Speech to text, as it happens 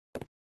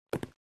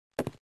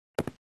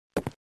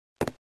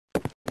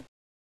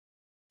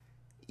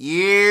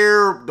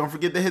Yeah, don't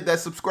forget to hit that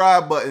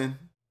subscribe button.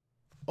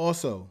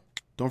 Also,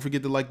 don't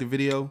forget to like the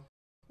video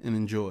and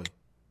enjoy.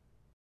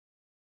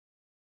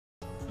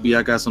 Maybe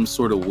I got some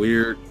sort of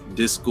weird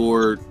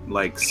Discord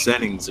like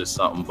settings or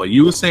something, but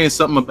you were saying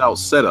something about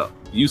setup.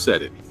 You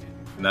said it,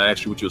 and I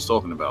asked you what you was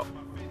talking about.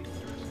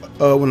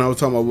 When I was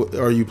talking about,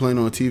 are you playing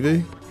on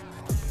TV?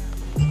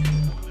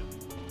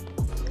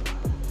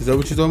 Is that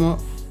what you're talking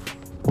about?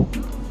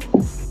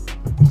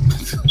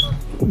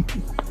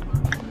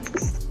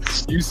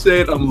 You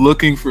said I'm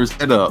looking for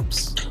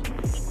setups.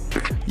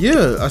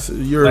 Yeah,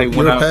 you're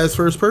a past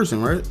first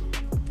person, right?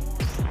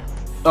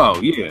 Oh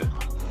yeah.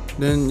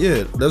 Then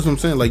yeah, that's what I'm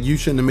saying. Like you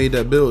shouldn't have made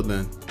that build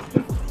then.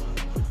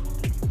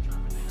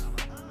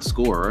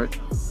 Score, right?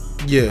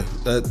 Yeah,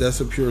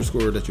 that's a pure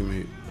score that you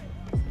made.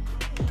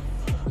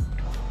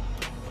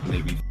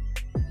 Maybe.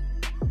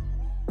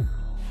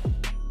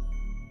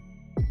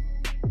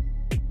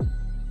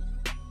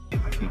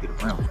 I can't get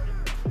around.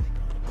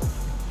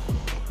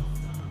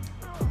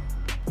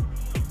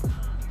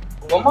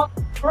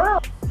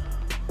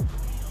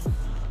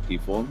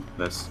 Keep falling.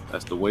 That's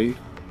the wave.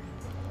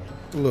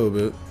 A little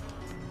bit.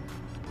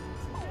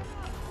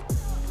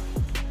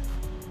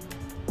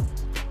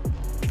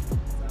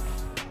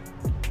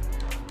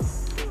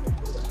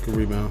 Good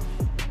rebound.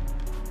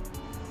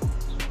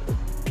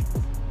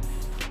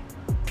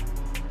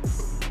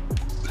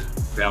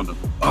 Found him.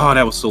 Oh,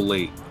 that was so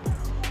late.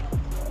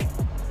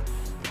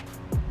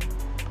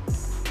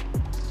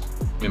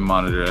 And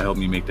monitor helped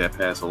me make that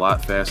pass a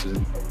lot faster.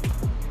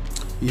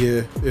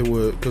 Yeah, it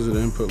would because of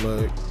the input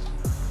lag.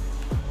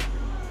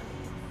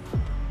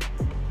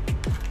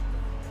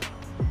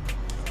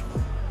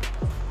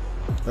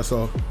 That's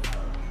all.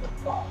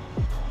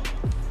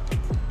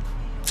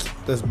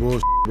 That's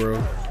bullshit,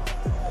 bro.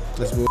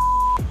 That's bullshit.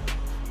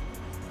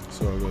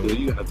 It's all good. Yeah,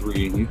 you got a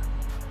 3 in you.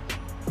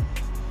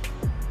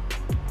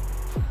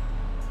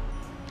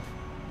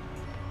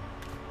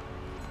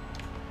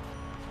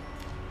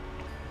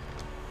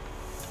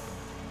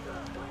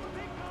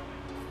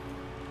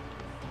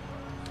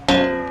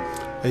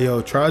 Hey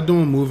yo, try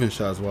doing moving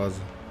shots, Wazzy.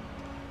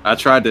 I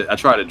tried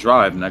to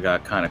drive and I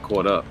got kind of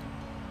caught up.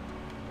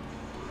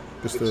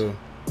 But still.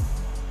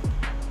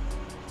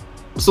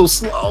 I'm so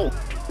slow.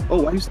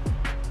 Oh, why you?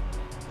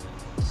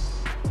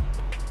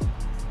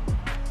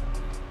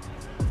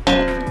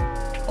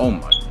 Oh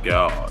my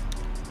god.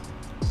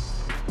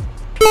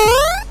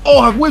 Oh,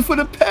 I went for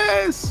the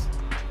pass.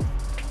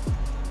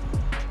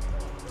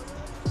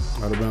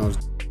 Out of bounds.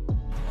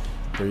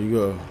 There you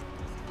go.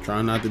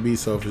 Trying not to be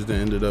selfish,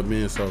 then ended up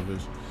being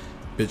selfish.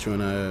 Bitch you in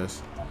the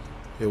ass.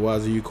 Hey,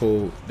 Wazzy, you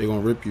cold. They gonna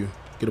rip you.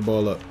 Get a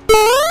ball up.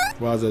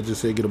 Wazzy, I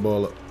just said get a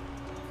ball up.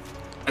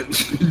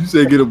 You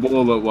said get a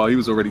ball up while he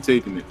was already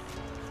taking it.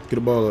 Get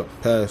a ball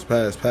up. Pass,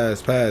 pass,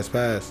 pass, pass,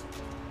 pass.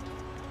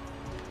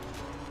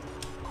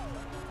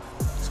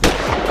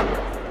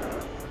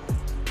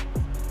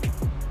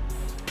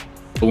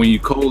 But when you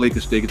cold, they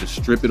get to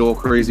strip it all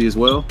crazy as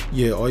well.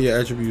 Yeah, all your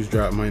attributes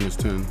drop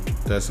 -10.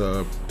 That's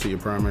to your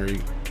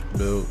primary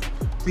build.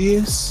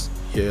 Yes.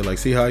 Yeah, like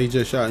see how he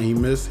just shot and he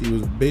missed? He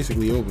was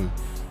basically open.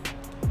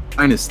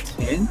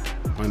 -10?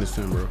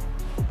 -10, bro.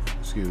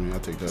 Excuse me, I'll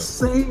take that.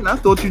 Insane. I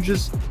thought you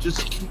just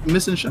keep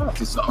missing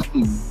shots or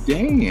something.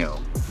 Damn.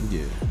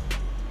 Yeah.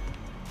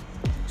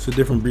 It's a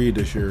different breed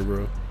this year,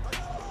 bro.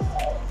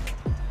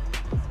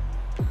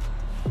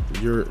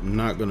 You're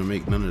not gonna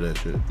make none of that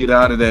shit. Get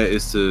out of that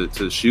is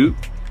to shoot.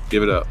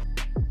 Give it up.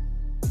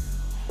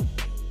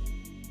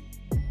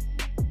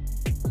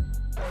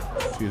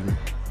 Excuse me.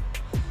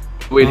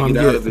 The way to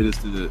get out of it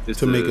is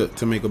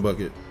to make a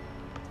bucket.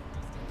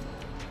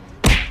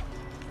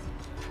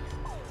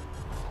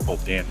 Oh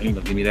damn, they ain't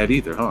gonna give me that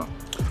either, huh?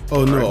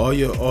 Oh no,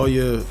 all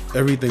your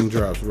everything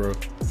drops, bro.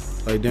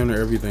 Like damn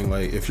near everything.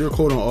 Like if you're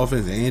cold on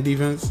offense and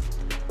defense,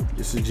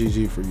 it's a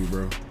GG for you,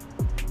 bro.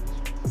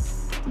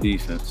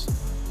 Defense.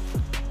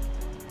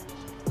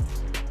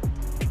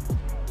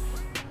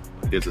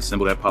 There's a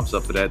symbol that pops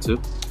up for that too.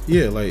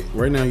 Yeah, like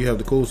right now you have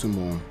the cool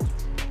symbol on.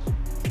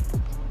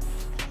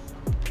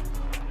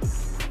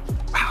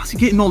 How's he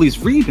getting all these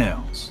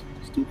rebounds?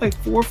 He's doing like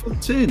 4 for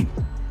 10.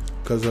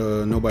 Cause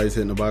nobody's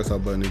hitting the box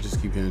out button. They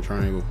just keep hitting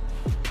triangle.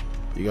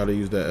 You gotta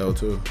use that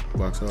L2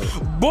 box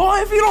out.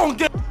 Boy, if you don't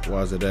get.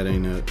 Why is it that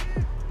ain't it?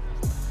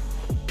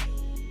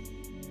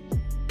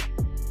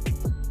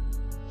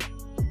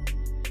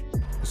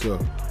 Let's go.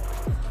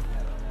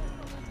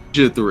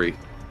 J 3.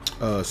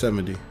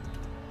 70.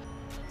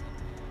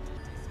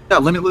 Yeah,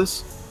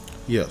 limitless.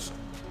 Yes.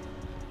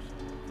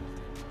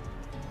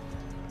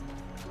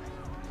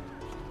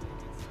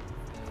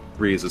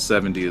 Three is a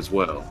 70 as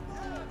well.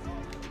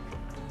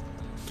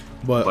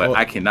 But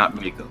I cannot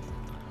make them.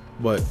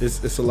 But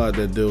it's a lot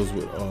that deals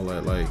with all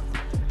that. Like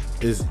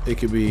it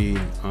could be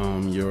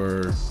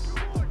your.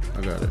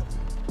 I got it.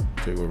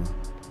 Take over.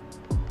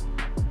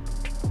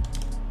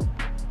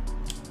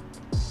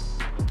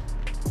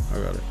 I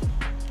got it.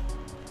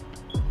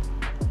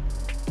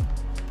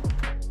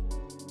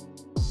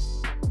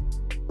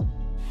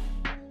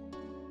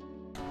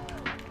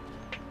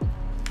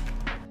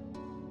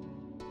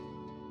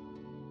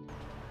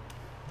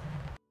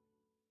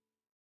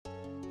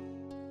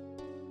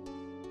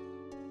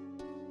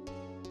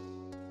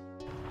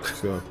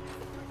 Let's go.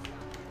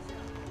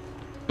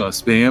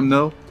 Spam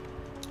though.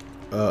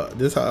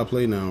 This how I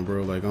play now,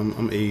 bro. Like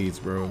I'm AIDS,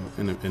 bro.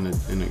 In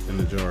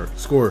a jar.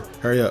 Score.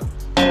 Hurry up.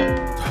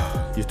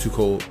 You're too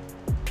cold.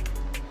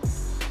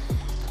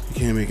 You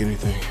can't make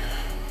anything.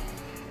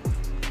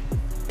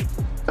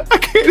 I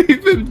can't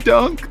even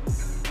dunk.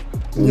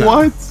 Nah,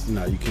 what?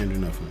 Nah, you can't do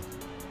nothing.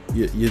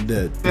 You're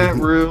dead. That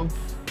real?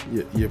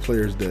 Your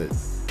player's dead.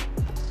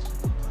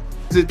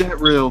 Is it that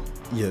real?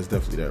 Yeah, it's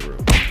definitely that real.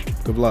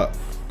 Good block.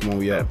 Come on,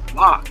 we out. That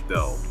block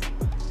though.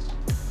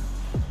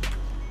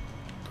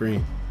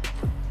 Green.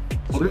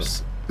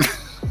 There's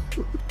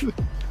a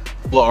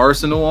little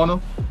Arsenal on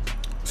him.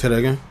 Say that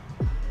again.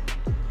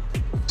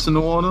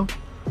 Arsenal on him.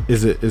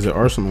 Is it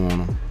Arsenal on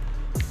him?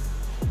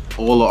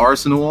 A little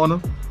Arsenal on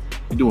him.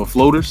 You doing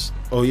floaters?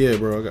 Oh yeah,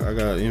 bro. I got you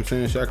know what I'm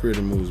saying? Shot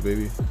creator moves,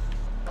 baby.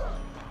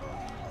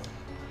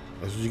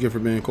 That's what you get for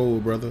being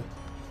cold, brother.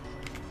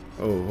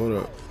 Oh,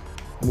 hold up.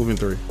 Moving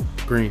 3.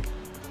 Green.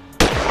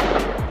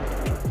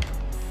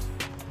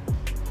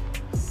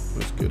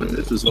 Let's get it.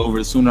 This is over.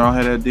 The sooner I'll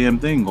have that damn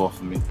thing off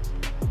of me.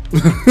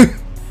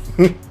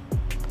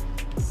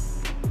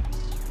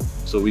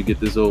 So we get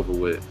this over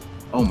with.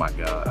 Oh my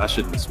god, I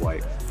shouldn't have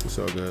swiped. It's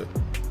all good.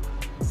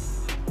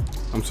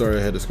 I'm sorry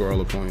I had to score all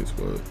the points,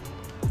 but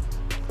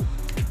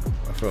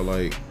I felt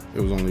like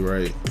it was only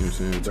right. You know what I'm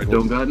saying? I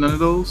don't got none of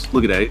those.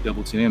 Look at that.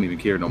 Double team. I don't even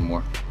care no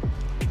more.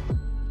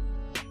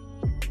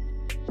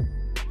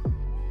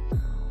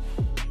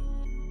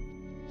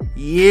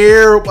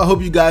 Yeah, I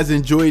hope you guys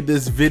enjoyed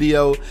this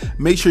video.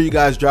 Make sure you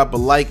guys drop a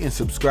like and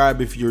subscribe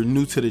if you're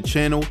new to the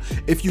channel.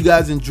 If you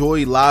guys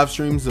enjoy live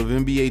streams of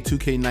NBA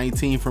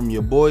 2K19 from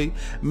your boy,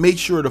 make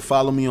sure to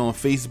follow me on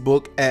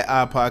Facebook at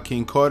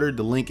iPodKingCarter.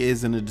 The link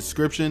is in the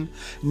description.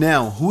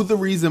 Now, who the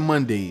reason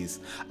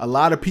Mondays? A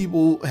lot of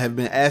people have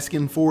been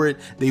asking for it.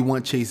 They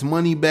want Chase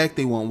Money back.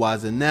 They want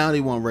Wiser Now. They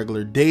want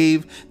regular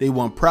Dave. They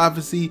want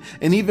Prophecy.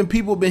 And even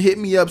people been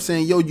hitting me up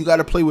saying, yo, you got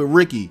to play with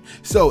Ricky.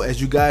 So as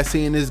you guys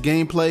see in this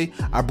gameplay,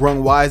 I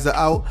brung Wiser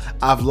out.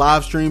 I've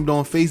live streamed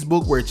on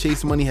Facebook where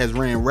Chase Money has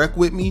ran rec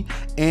with me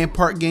and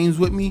park games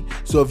with me.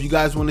 So if you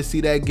guys want to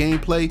see that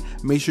gameplay,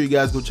 make sure you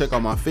guys go check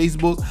out my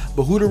Facebook.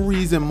 But who the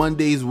reason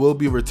Mondays will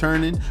be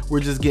returning.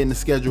 We're just getting the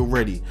schedule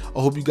ready.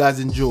 I hope you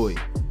guys enjoy.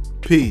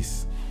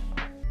 Peace.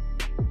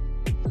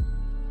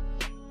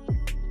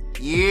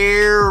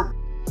 Yeah.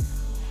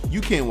 You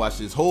can't watch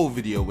this whole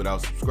video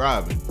without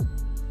subscribing.